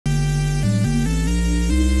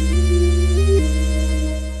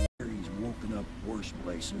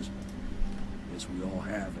resources. Guess we all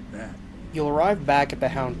have at that. You'll arrive back at the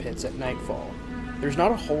Hound Pits at nightfall. There's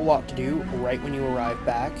not a whole lot to do right when you arrive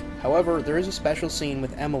back. However, there is a special scene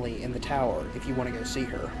with Emily in the tower if you want to go see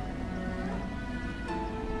her.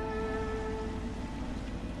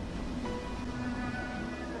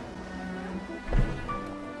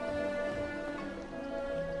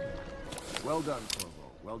 Well done,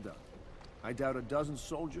 Corvo. Well done. I doubt a dozen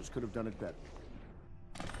soldiers could have done it better.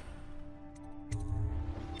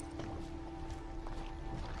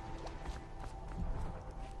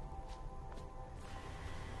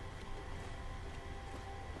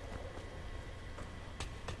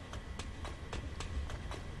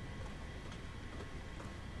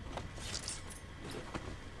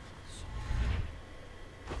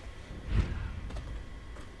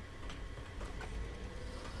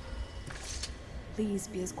 Please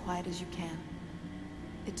be as quiet as you can.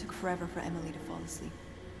 It took forever for Emily to fall asleep.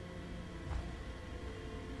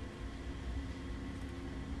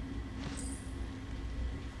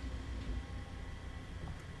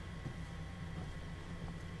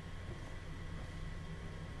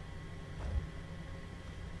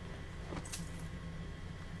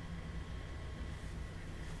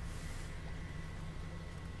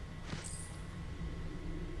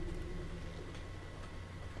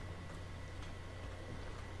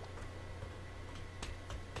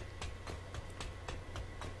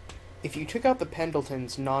 If you took out the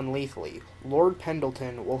Pendletons non-lethally, Lord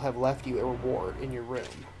Pendleton will have left you a reward in your room.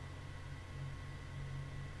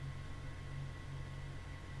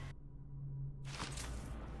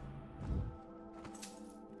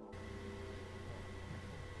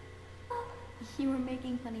 You were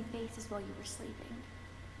making funny faces while you were sleeping.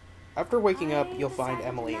 After waking up, you'll find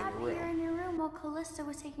Emily in your Here room. in your room while Callista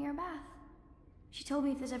was taking her bath. She told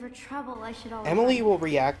me if there's ever trouble, I should always. Emily will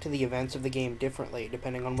react to the events of the game differently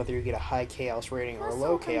depending on whether you get a high chaos rating or a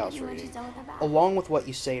low chaos rating, along with what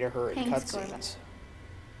you say to her in cutscenes.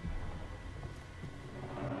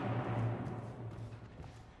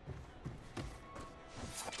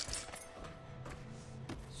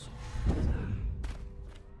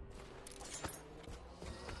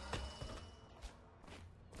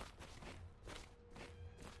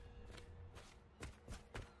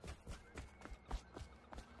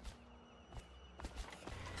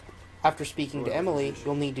 After speaking to Emily,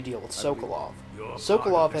 you'll need to deal with Sokolov.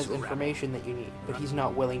 Sokolov has information that you need, but he's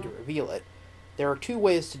not willing to reveal it. There are two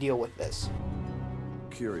ways to deal with this.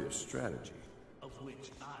 Curious strategy. Of which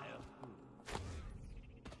I approve.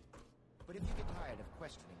 But if you get tired of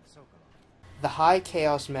questioning Sokolov... The high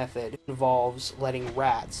chaos method involves letting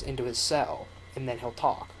rats into his cell, and then he'll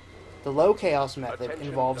talk. The low chaos method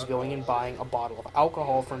involves going and buying a bottle of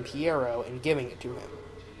alcohol from Piero and giving it to him.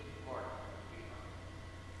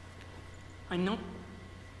 I know.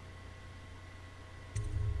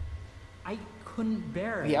 I couldn't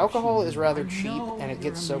bear it. The alcohol is rather I cheap, know and it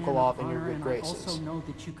gets you're a man Sokolov of in your honor, good and graces. I also know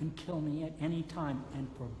that you can kill me at any time, and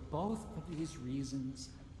for both of these reasons,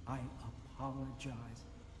 I apologize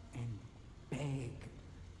and beg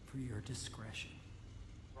for your discretion.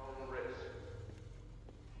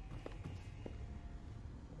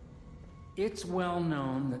 It's well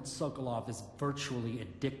known that Sokolov is virtually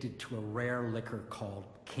addicted to a rare liquor called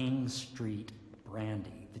King Street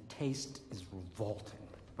Brandy. The taste is revolting,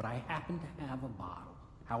 but I happen to have a bottle.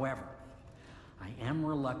 However, I am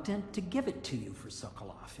reluctant to give it to you for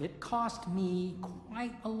Sokolov. It cost me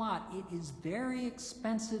quite a lot. It is very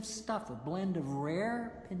expensive stuff, a blend of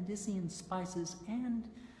rare Pendician spices and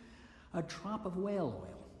a drop of whale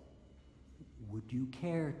oil. Would you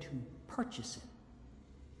care to purchase it?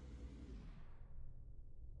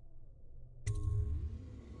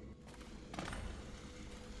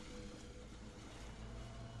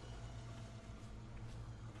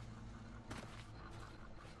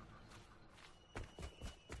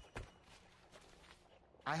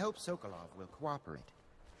 I hope Sokolov will cooperate.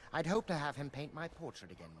 I'd hope to have him paint my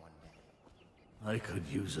portrait again one day. I could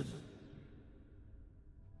use it.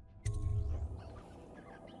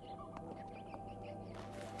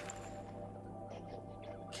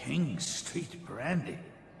 King Street Brandy?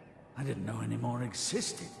 I didn't know any more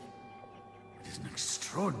existed. It is an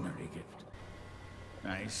extraordinary gift.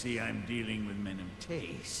 I see I'm dealing with men of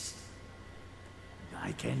taste.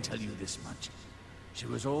 I can tell you this much. She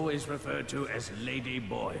was always referred to as Lady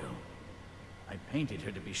Boyle. I painted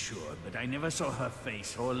her to be sure, but I never saw her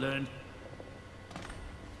face or learned...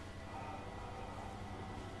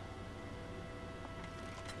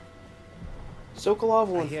 Sokolov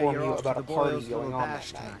will inform you about a party going on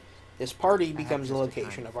that night. This party becomes the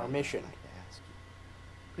location of our mission.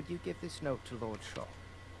 Could you give this note to Lord Shaw?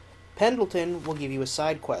 Pendleton will give you a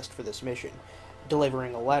side quest for this mission.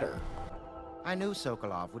 delivering a letter. I knew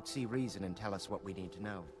Sokolov would see reason and tell us what we need to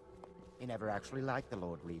know. He never actually liked the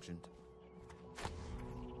Lord Regent.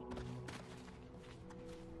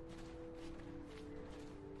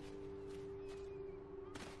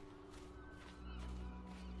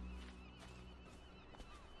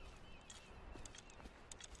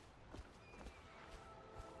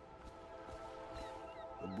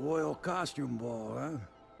 The Boyle costume ball, huh?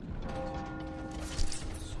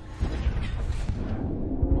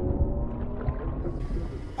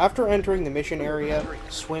 After entering the mission area,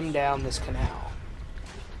 swim down this canal.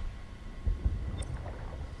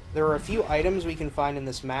 There are a few items we can find in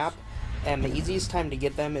this map, and the easiest time to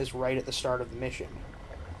get them is right at the start of the mission.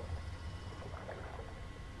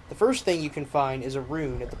 The first thing you can find is a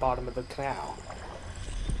rune at the bottom of the canal.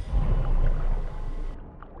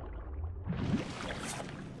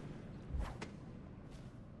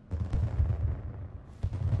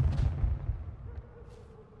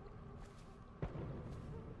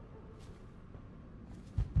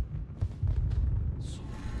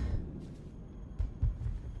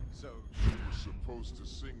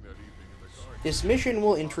 This mission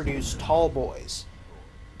will introduce tall boys.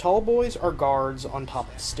 Tall boys are guards on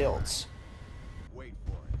top of stilts. Wait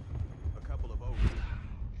for it. A couple of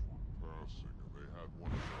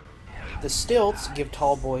The stilts give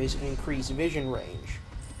tall boys an increased vision range.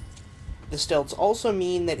 The stilts also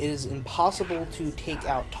mean that it is impossible to take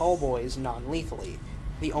out tall boys non-lethally.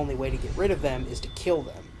 The only way to get rid of them is to kill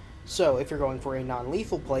them. So if you're going for a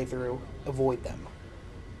non-lethal playthrough, avoid them.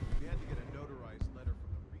 We had to get a notarized letter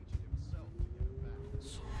from the Regent himself to get it back.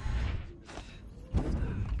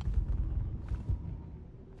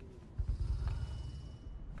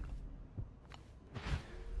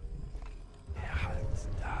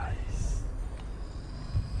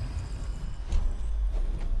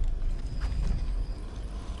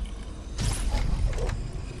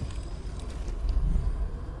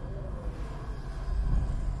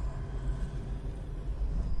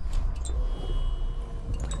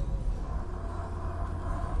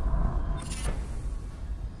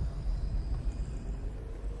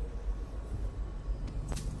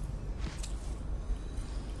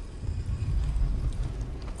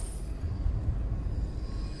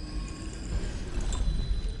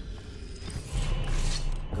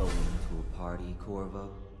 Corvo?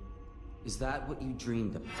 Is that what you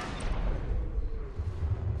dreamed of?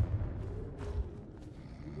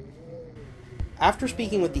 After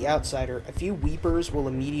speaking with the outsider, a few weepers will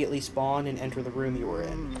immediately spawn and enter the room you were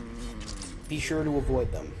in. Be sure to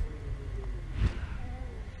avoid them.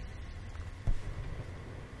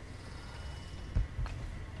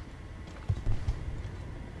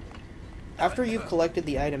 After you've collected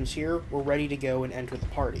the items here, we're ready to go and enter the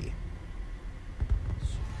party.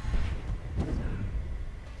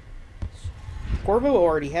 Corvo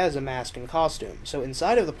already has a mask and costume, so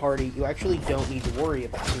inside of the party, you actually don't need to worry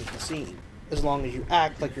about being seen. As long as you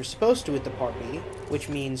act like you're supposed to at the party, which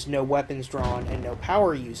means no weapons drawn and no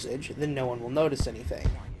power usage, then no one will notice anything.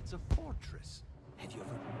 It's a fortress. Have you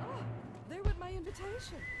ever... They're with my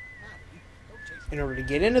invitation. In order to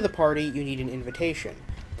get into the party, you need an invitation.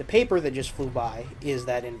 The paper that just flew by is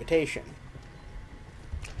that invitation.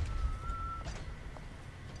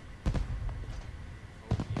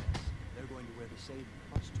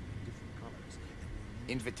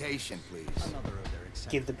 Invitation, please.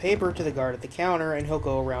 Give the paper to the guard at the counter, and he'll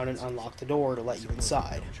go around and unlock the door to let you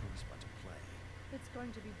inside. It's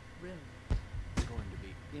going to be brilliant. It's going to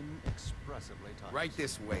be inexpressibly tough. Right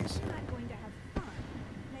this way, sir. You're not going to have fun.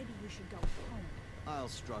 Maybe you should go home. I'll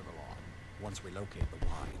struggle on, once we locate the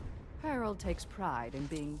wine. Harold takes pride in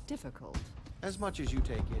being difficult. As much as you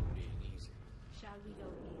take in being easy. Shall we go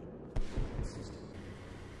in?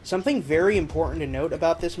 Something very important to note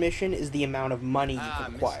about this mission is the amount of money you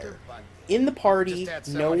can acquire. In the party,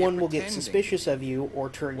 no one will get suspicious of you or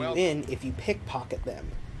turn you in if you pickpocket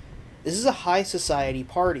them. This is a high society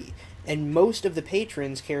party, and most of the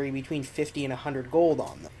patrons carry between 50 and 100 gold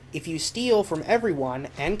on them. If you steal from everyone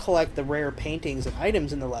and collect the rare paintings and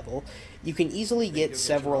items in the level, you can easily get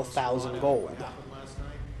several thousand gold.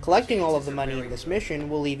 Collecting all of the money in this mission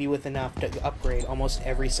will leave you with enough to upgrade almost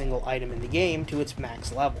every single item in the game to its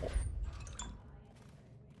max level.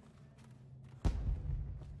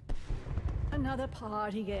 Another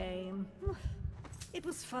party game. It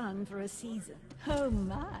was fun for a season. Oh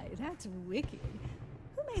my, that's wicked.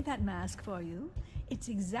 Who made that mask for you? It's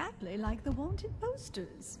exactly like the wanted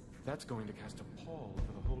posters. That's going to cast a pall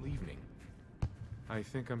over the whole evening. I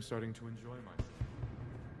think I'm starting to enjoy myself.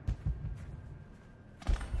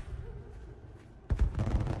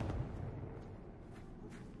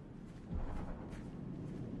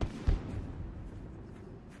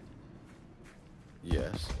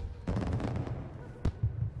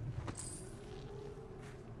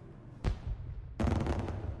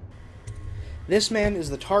 This man is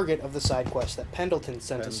the target of the side quest that Pendleton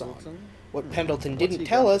sent us on. What Pendleton didn't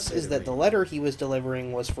tell us is that the letter he was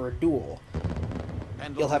delivering was for a duel.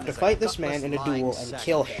 You'll have to fight this man in a duel and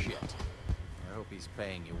kill him. I hope he's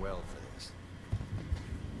paying you well for this.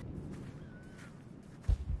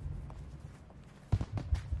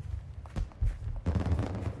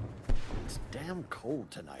 It's damn cold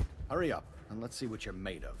tonight. Hurry up, and let's see what you're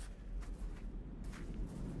made of.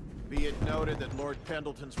 Be it noted that Lord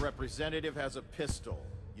Pendleton's representative has a pistol.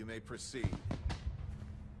 You may proceed.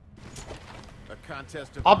 A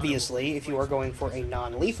contest of Obviously, if you are going for a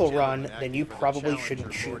non-lethal run, then you probably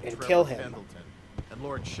shouldn't shoot and kill him. And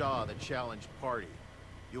Lord Shaw, the challenged party.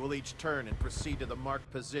 You will each turn and proceed to the marked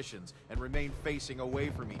positions and remain facing away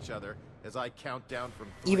from each other as I count down from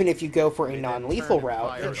 3. Even if you go for a non-lethal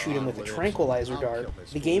route and shoot him with a tranquilizer dart,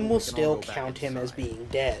 the game will still count him as being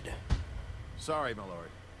dead. Sorry, my lord.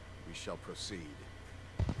 We shall proceed.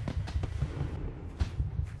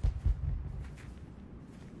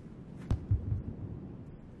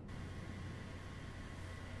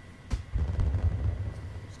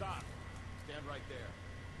 Stop. Stand right there.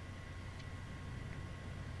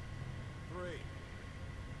 3,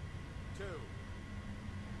 2,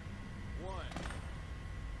 1.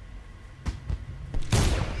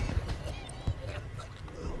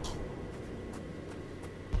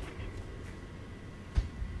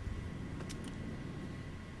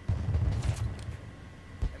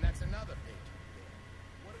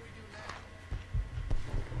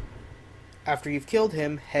 After you've killed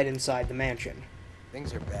him, head inside the mansion.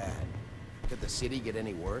 Things are bad. Could the city get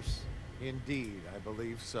any worse? Indeed, I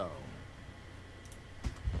believe so.